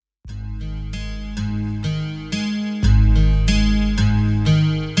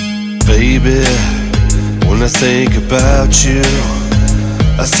Baby, when I think about you,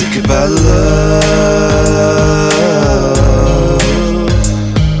 I think about love.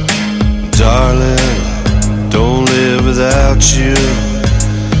 Darling, don't live without you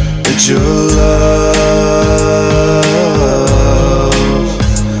and your love.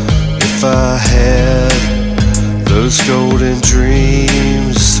 If I had those golden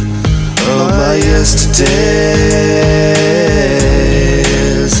dreams of my yesterdays,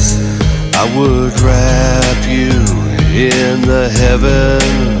 I would wrap you in the heaven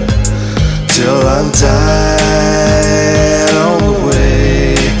till I'm dying on the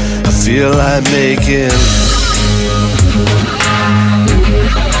way. I feel like making.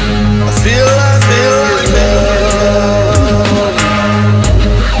 I feel like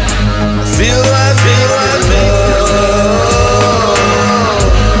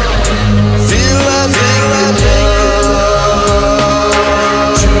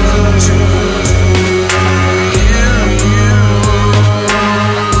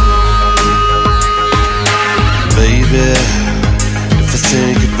if I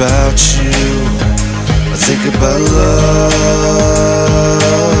think about you, I think about love.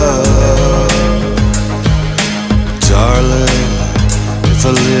 Darling, if I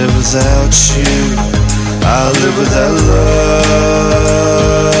live without you, I'll live without love.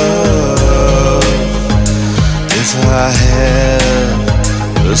 If I had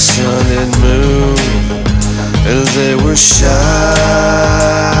the sun and moon and they were shining,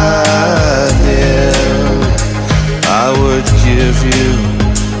 I would give you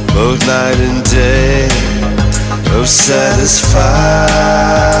both night and day, oh satisfying.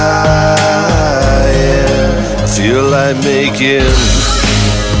 I feel like making.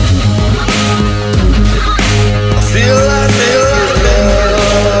 I feel like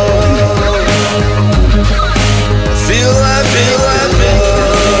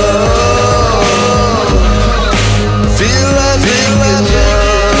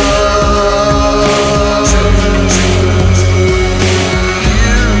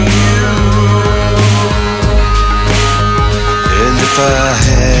if I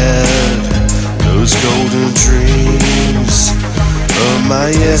had those golden dreams of my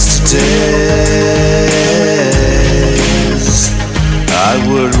yesterdays, I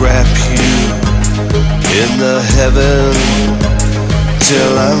would wrap you in the heaven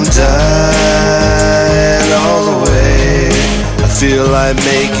till I'm dying all the way. I feel like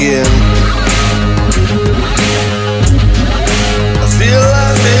making.